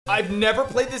I've never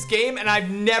played this game, and I've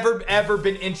never, ever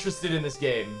been interested in this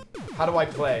game. How do I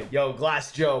play? Yo,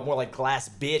 Glass Joe. More like Glass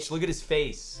Bitch. Look at his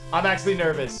face. I'm actually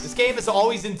nervous. This game has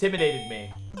always intimidated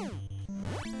me.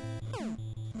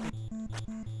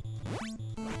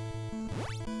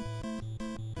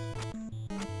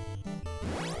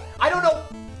 I don't know.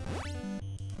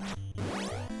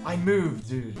 I moved,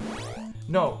 dude.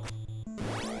 No.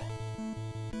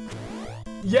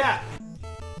 Yeah.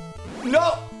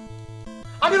 No.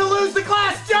 I'm gonna lose the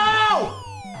Glass Joe!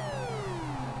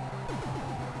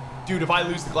 Dude, if I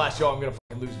lose the Glass Joe, I'm gonna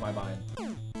fucking lose my mind.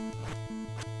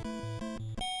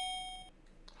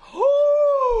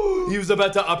 He was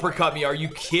about to uppercut me. Are you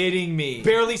kidding me?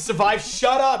 Barely survived.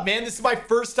 Shut up, man. This is my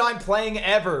first time playing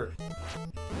ever.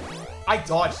 I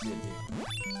dodged it, dude.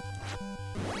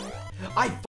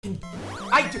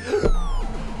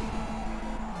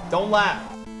 Don't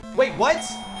laugh. Wait, what?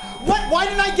 What? Why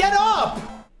didn't I get up?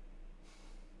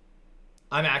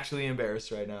 I'm actually embarrassed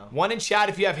right now. 1 in chat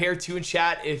if you have hair, 2 in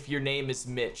chat if your name is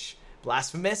Mitch.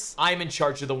 Blasphemous? I'm in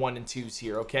charge of the 1 and 2s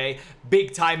here, okay?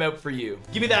 Big timeout for you.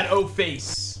 Give me that O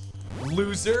face.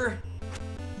 Loser.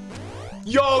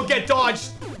 Yo, get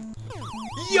dodged.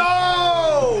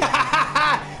 Yo!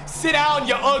 Sit down,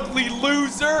 you ugly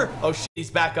loser. Oh shit,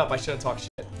 he's back up. I shouldn't talk shit.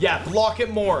 Yeah, block it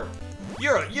more.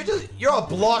 You're a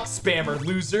block spammer,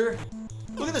 loser.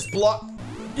 Look at this block.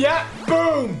 Yeah,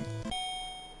 boom.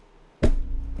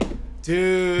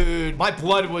 Dude, my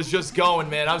blood was just going,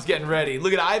 man. I was getting ready.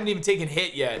 Look at it. I haven't even taken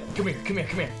hit yet. Come here, come here,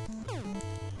 come here.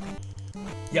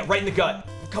 Yeah, right in the gut.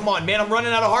 Come on, man. I'm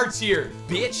running out of hearts here,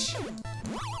 bitch.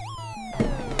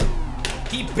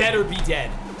 He better be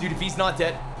dead. Dude, if he's not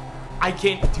dead, I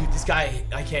can't. Dude, this guy,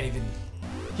 I can't even.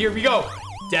 Here we go.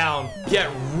 Down.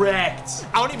 Get wrecked.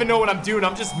 I don't even know what I'm doing.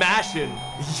 I'm just mashing.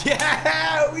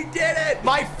 Yeah, we did it.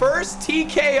 My first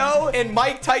TKO in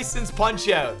Mike Tyson's Punch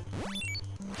Out.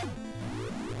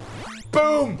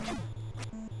 Boom.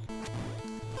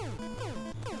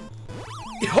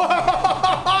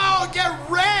 Oh, get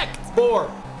wrecked.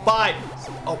 4, 5.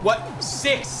 Oh, what?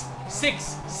 6,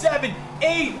 7,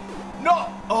 8. No.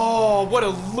 Oh, what a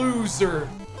loser.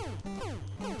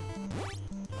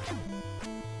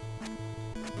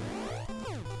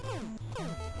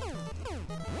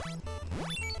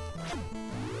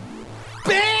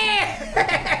 Bam!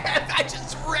 I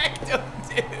just wrecked him,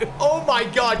 dude. Oh my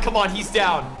God. Come on. He's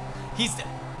down. He's down.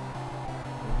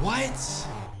 What?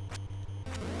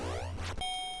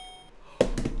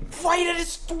 Right at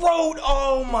his throat.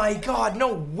 Oh my God,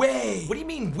 no way. What do you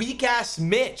mean weak ass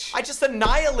Mitch? I just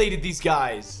annihilated these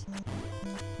guys.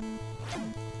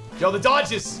 Yo, the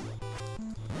dodges.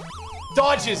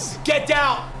 Dodges, get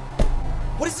down.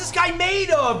 What is this guy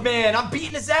made of, man? I'm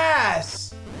beating his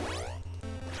ass.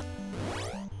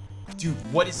 Dude,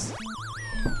 what is...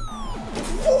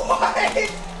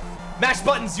 What? Mash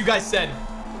buttons, you guys said.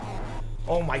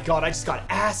 Oh my God, I just got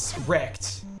ass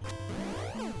wrecked.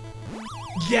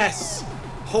 Yes!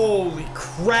 Holy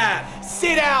crap!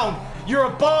 Sit down! You're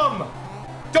a bum!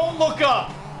 Don't look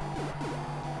up!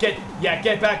 Get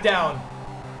back down.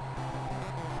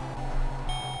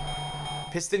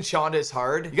 Piston Shonda is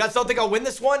hard. You guys don't think I'll win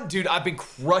this one? Dude, I've been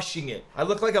crushing it. I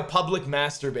look like a public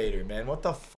masturbator, man. What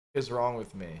the f is wrong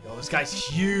with me? Yo, this guy's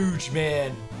huge,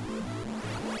 man.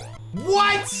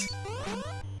 What?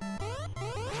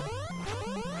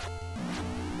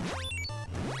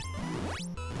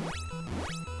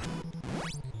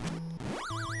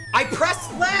 I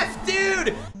pressed left,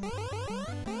 dude!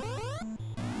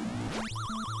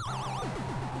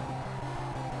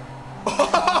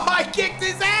 Oh, I kicked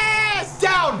his ass!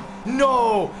 Down!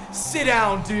 No! Sit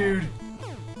down, dude.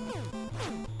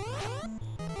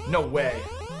 No way.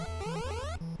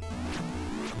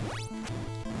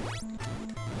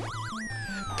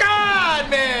 God,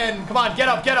 man! Come on, get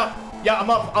up, get up. Yeah, I'm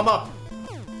up, I'm up.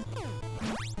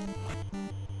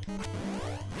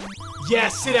 Yeah,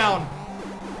 sit down.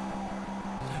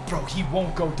 Bro, he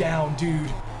won't go down,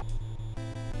 dude.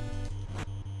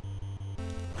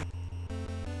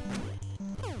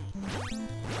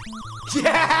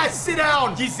 Yeah, sit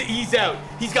down. He's out.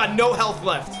 He's got no health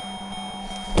left.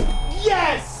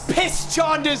 Yes! Piss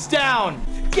Chonda's down.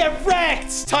 Get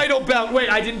wrecked. Title belt. Wait,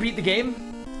 I didn't beat the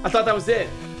game? I thought that was it.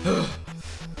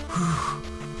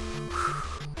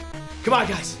 Come on,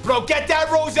 guys. Bro, get that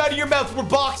rose out of your mouth. We're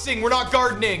boxing. We're not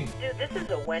gardening. Dude, this is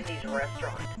a Wendy's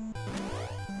restaurant.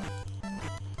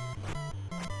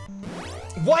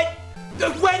 What? The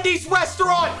Wendy's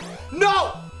restaurant!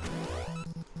 No!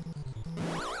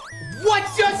 What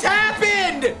just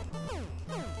happened?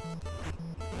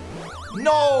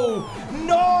 No!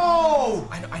 No!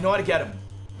 I know how to get him.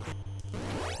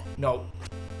 No.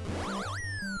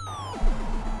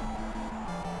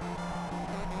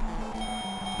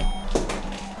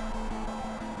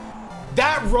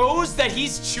 rose that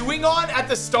he's chewing on at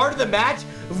the start of the match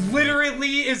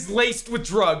literally is laced with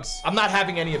drugs. I'm not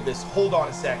having any of this. Hold on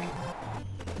a sec.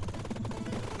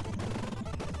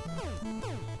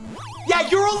 Yeah,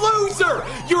 you're a loser.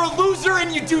 You're a loser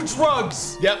and you do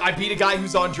drugs. Yep, I beat a guy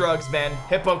who's on drugs, man.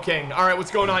 Hippo King. All right,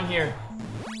 what's going on here?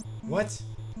 What?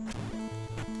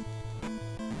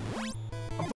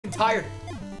 I'm fucking tired.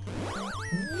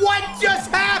 What just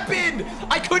happened?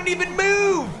 I couldn't even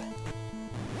move.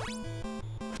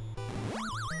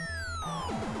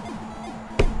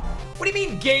 What do you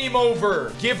mean game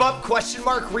over? Give up question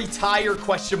mark, retire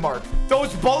question mark.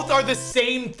 Those both are the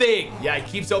same thing. Yeah, he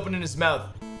keeps opening his mouth.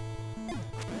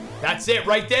 That's it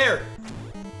right there.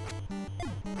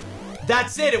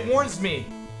 That's it. It warns me.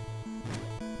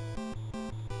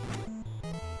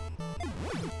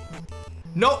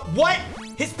 No, what?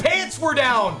 His pants were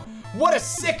down. What a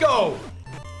sicko.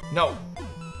 No.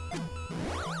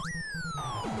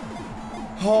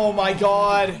 Oh my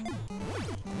God.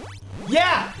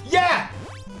 Yeah, yeah.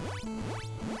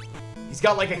 He's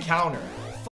got like a counter.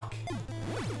 Fuck.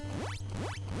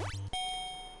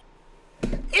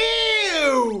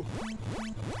 Ew.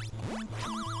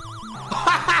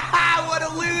 What a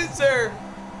loser.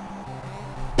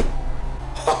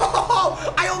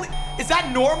 Is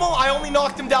that normal? I only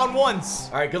knocked him down once.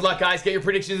 All right, good luck, guys. Get your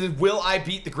predictions. Will I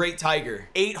beat the Great Tiger?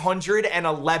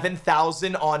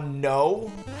 811,000 on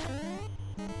no.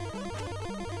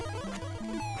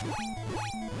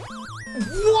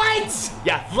 What?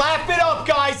 Yeah, laugh it up,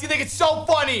 guys. You think it's so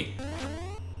funny?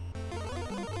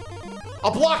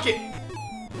 I'll block it.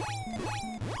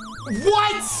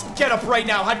 What? Get up right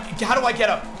now. How do I get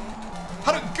up?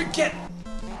 How do get?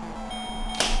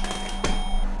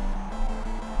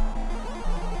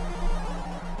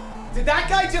 Did that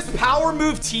guy just power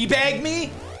move teabag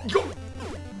me?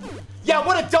 Yeah,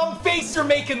 what a dumb face you're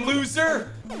making,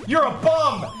 loser. You're a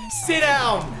bum. Sit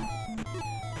down.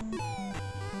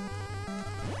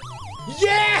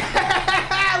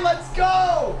 Yeah! Let's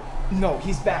go! No,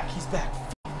 he's back. He's back.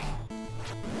 Fuck.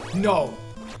 No.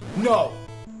 No.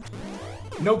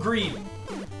 No greed.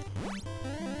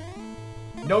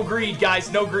 No greed,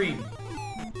 guys. No greed.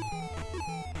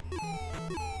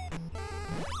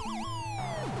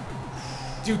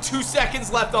 Dude, 2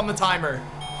 seconds left on the timer.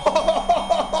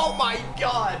 Oh my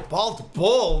God. Bald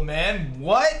bull, man.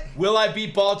 What? Will I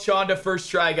beat Bald Chonda first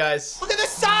try, guys? Look at the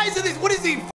size of this. What is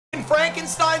he?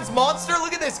 Frankenstein's monster?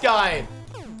 Look at this guy.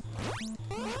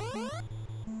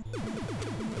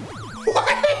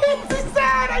 What is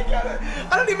that?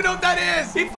 I don't even know what that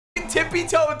is. He fucking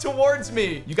tippy-toed towards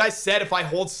me. You guys said if I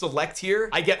hold select here,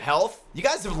 I get health. You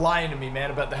guys are lying to me,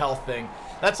 man, about the health thing.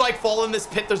 That's like fall in this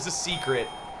pit, there's a secret.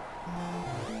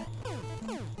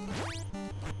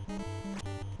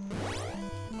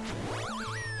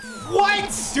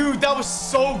 What? Dude, that was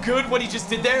so good what he just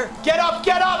did there. Get up,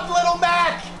 little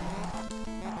Mac.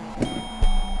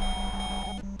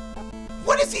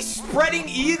 What is he spreading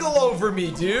eagle over me,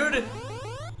 dude?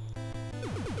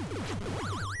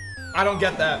 I don't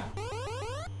get that.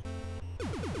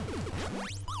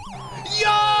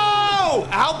 Yo!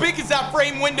 How big is that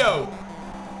frame window?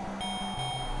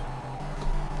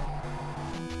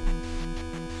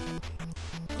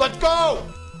 Let's go!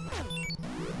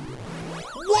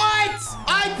 What?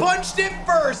 I punched him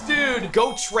first, dude.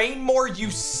 Go train more, you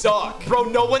suck. Bro,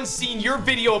 no one's seen your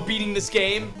video of beating this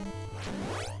game.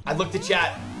 I looked at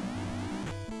chat.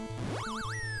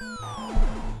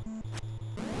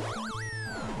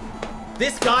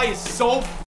 This guy is so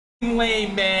f***ing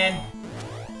lame, man.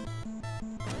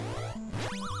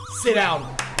 Sit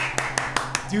down.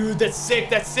 Dude, that's sick.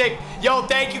 That's sick. Yo,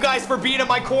 thank you guys for being in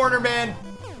my corner, man.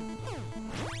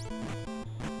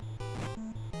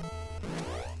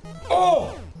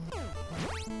 Oh!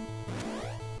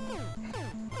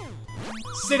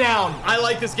 Sit down. I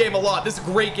like this game a lot. This is a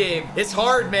great game. It's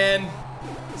hard, man.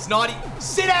 It's not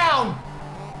sit down!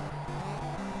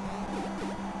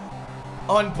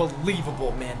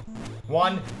 Unbelievable, man.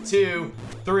 1, 2,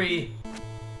 3.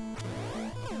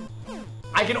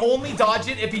 I can only dodge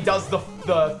it if he does the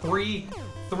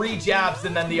three jabs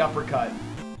and then the uppercut.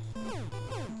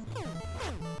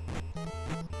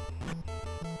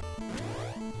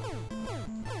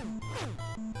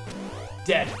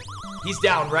 Dead. He's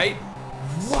down, right?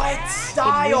 What?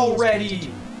 Die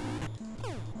already!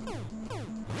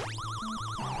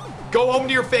 Go home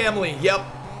to your family. Yep.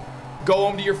 Go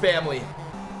home to your family.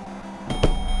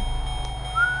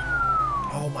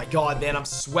 Oh my God, man, I'm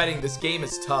sweating. This game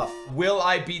is tough. Will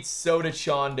I beat Soda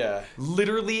Chonda?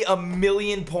 Literally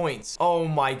 1,000,000 points. Oh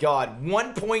my God,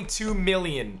 1.2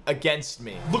 million against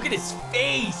me. Look at his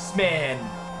face, man.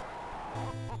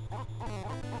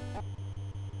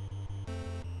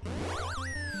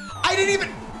 I didn't even...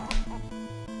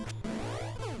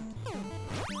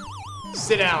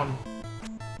 Sit down.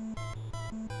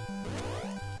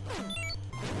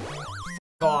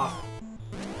 F off.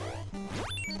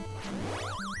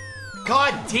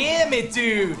 God damn it,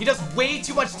 dude. He does way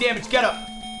too much damage. Get up.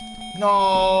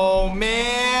 No,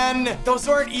 man. Those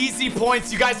aren't easy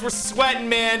points. You guys were sweating,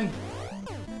 man.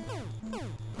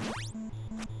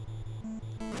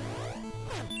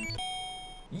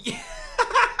 Yeah.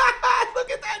 Look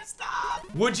at that stuff.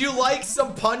 Would you like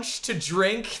some punch to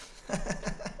drink?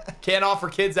 Can't offer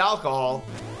kids alcohol.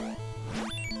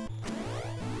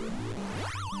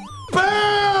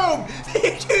 Boom!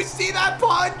 Did you see that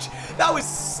punch? That was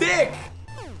sick.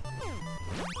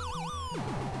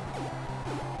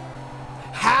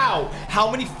 How? How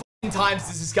many f***ing times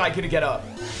is this guy gonna get up?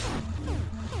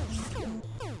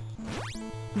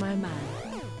 My man.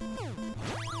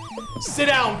 Sit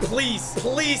down, please.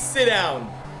 Please sit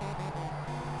down.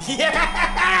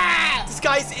 Yeah! This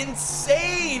guy's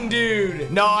insane,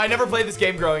 dude. No, I never played this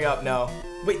game growing up, no.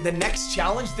 Wait, the next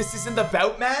challenge? This isn't the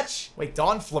bout match? Wait,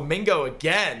 Don Flamingo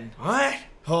again. What?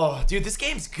 Oh, dude, this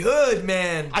game's good,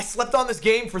 man. I slept on this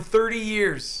game for 30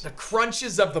 years. The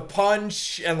crunches of the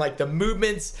punch and like the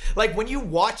movements. Like when you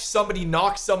watch somebody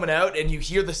knock someone out and you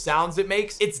hear the sounds it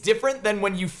makes, it's different than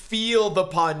when you feel the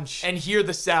punch and hear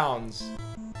the sounds.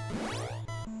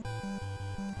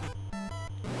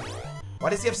 Why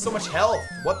does he have so much health?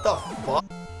 What the fuck?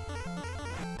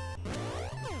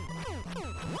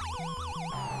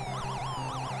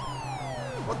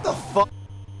 What the fuck?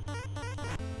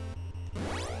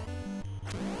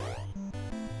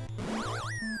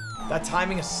 That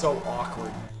timing is so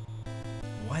awkward.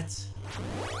 What?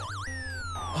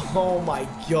 Oh my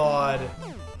god.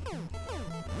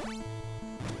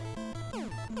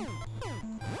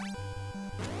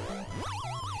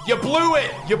 You blew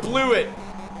it! You blew it!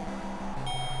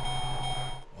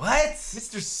 What?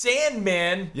 Mr.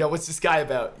 Sandman? Yo, what's this guy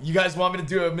about? You guys want me to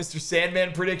do a Mr.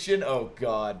 Sandman prediction? Oh,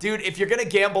 God. Dude, if you're gonna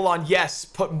gamble on yes,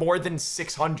 put more than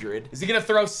 600. Is he gonna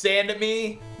throw sand at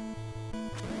me?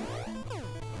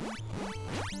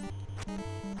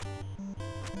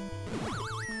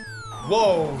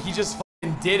 Whoa, he just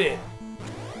fucking did it.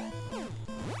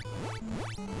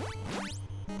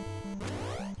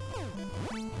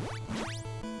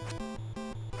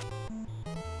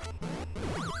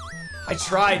 I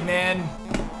tried, man.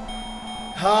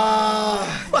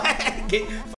 Fucking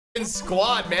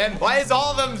squad, man. Why is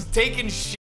all of them taking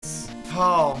shits?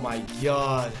 Oh my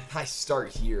god. I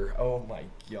start here. Oh my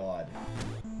god.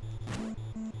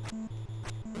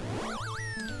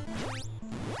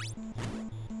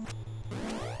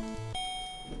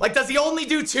 Like, does he only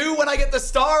do 2 when I get the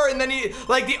star? And then he,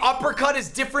 like, the uppercut is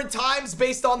different times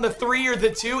based on the 3 or the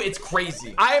 2? It's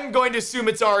crazy. I am going to assume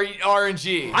it's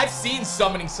RNG. I've seen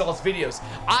Summoning Souls videos.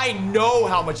 I know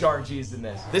how much RNG is in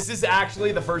this. This is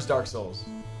actually the first Dark Souls.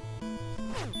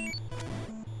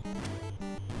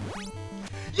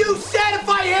 You said if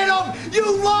I hit him!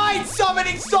 You lied,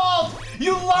 Summoning Souls!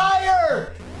 You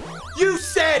liar! You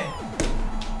said...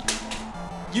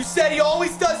 You said he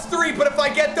always does 3, but if I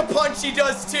get the punch, he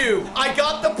does 2. I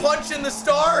got the punch in the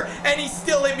star, and he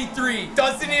still hit me 3.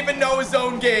 Doesn't even know his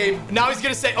own game. Now he's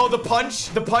gonna say, oh, the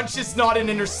punch is not an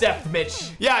intercept,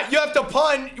 Mitch. Yeah, you have to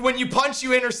punch. When you punch,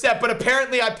 you intercept, but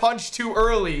apparently I punched too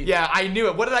early. Yeah, I knew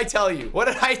it. What did I tell you? What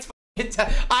did I tell?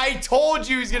 I told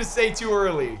you he was gonna say too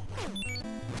early.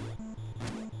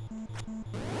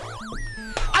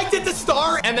 I did the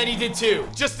star, and then he did 2.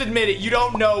 Just admit it. You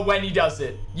don't know when he does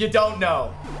it. You don't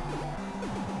know.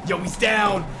 Yo, he's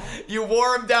down. You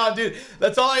wore him down, dude.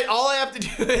 That's all I have to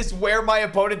do is wear my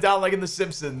opponent down like in The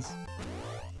Simpsons.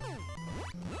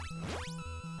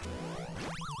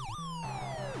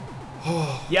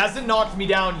 He hasn't knocked me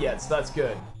down yet, so that's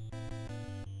good.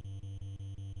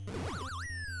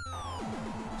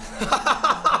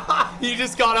 He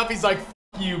just got up. He's like,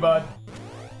 F you, bud.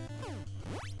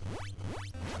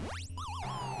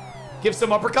 Give some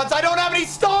uppercuts. I don't have any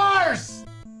stars!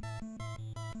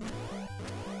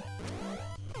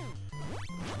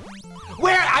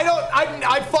 Where?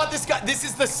 I fought this guy. This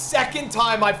is the second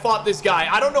time I fought this guy.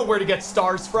 I don't know where to get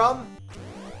stars from.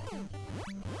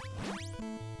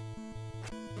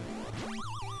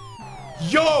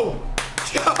 Yo!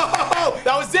 Yo!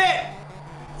 That was it!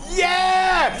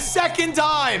 Yeah! Second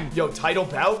time! Yo, title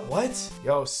bout? What?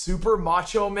 Yo, Super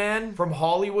Macho Man from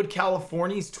Hollywood,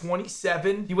 California. He's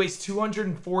 27. He weighs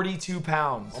 242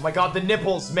 pounds. Oh my god, the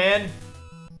nipples, man.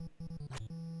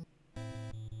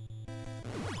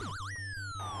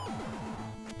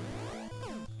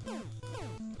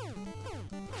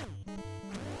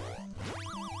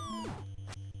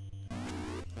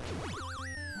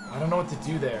 I don't know what to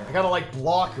do there. I gotta like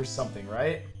block or something,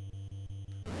 right?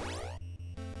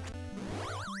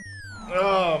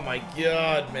 Oh my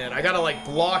god, man. I gotta like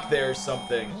block there or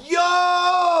something.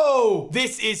 Yo!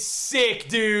 This is sick,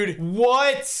 dude.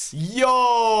 What?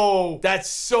 Yo! That's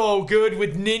so good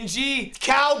with Ninja.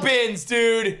 Cow bins,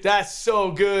 dude. That's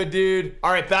so good, dude.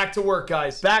 All right, back to work,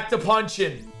 guys. Back to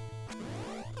punching.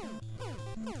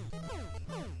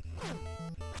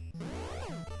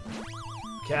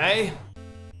 Okay.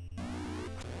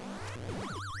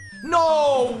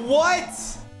 No,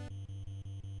 what?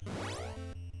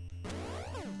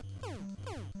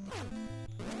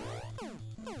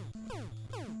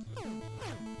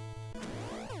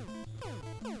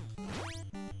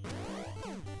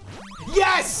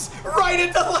 Yes! Right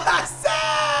at the last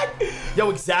sec! Yo,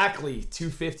 exactly.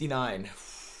 259.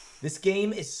 This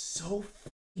game is so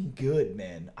fucking good,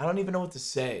 man. I don't even know what to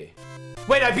say.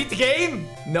 Wait, I beat the game?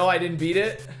 No, I didn't beat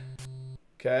it.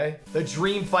 Okay. The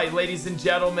dream fight, ladies and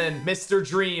gentlemen. Mr.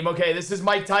 Dream. Okay, this is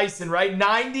Mike Tyson, right?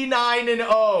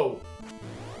 99-0.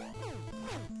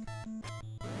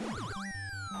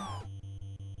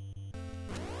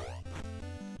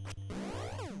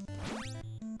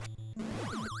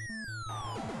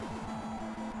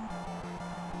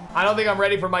 I don't think I'm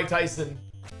ready for Mike Tyson.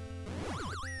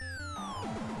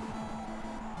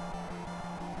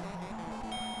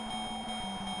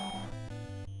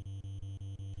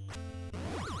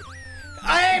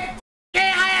 I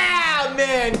am,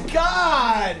 man.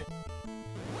 God.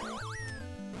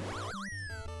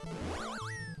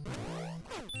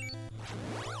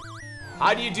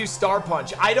 How do you do Star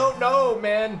Punch? I don't know,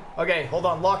 man. Okay, hold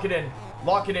on. Lock it in.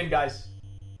 Lock it in, guys.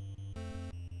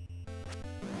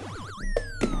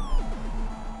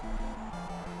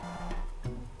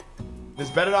 This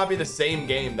better not be the same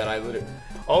game that I literally...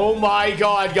 Oh my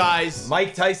god, guys.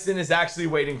 Mike Tyson is actually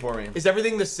waiting for me. Is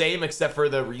everything the same except for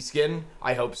the reskin?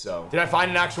 I hope so. Did I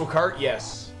find an actual cart?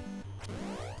 Yes.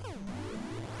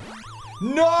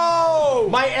 No!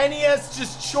 My NES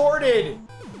just shorted.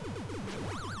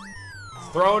 It's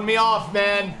throwing me off,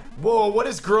 man. Whoa, what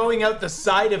is growing out the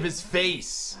side of his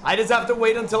face? I just have to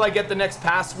wait until I get the next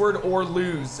password or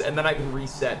lose, and then I can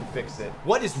reset and fix it.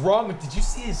 What is wrong with... Did you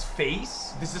see his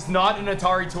face? This is not an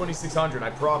Atari 2600,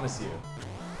 I promise you.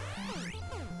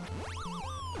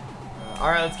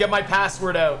 All right, let's get my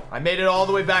password out. I made it all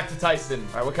the way back to Tyson.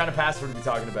 All right, what kind of password are we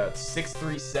talking about?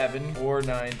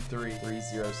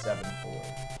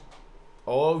 637-493-3074.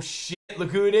 Oh, shit.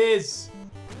 Look who it is.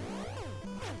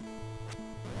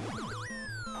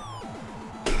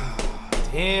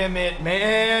 Damn it,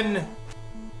 man.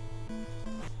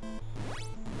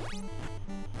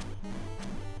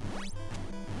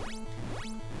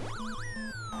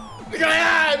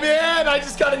 Yeah, man, I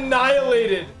just got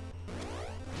annihilated.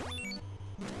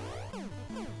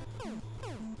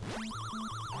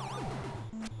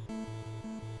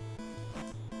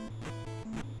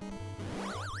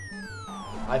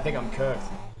 I think I'm cooked.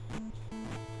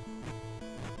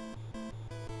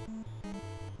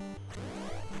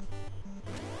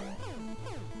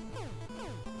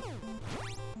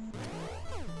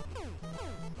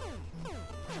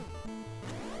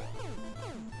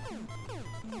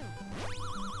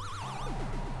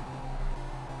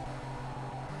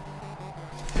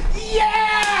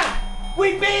 Yeah!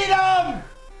 We beat him!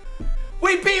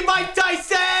 We beat Mike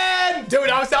Tyson! Dude,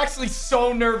 I was actually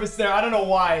so nervous there. I don't know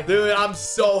why. Dude, I'm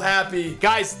so happy.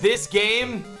 Guys, this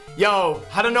game, yo,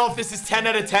 I don't know if this is 10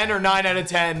 out of 10 or 9 out of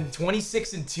 10.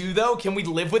 26-2 though, can we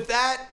live with that?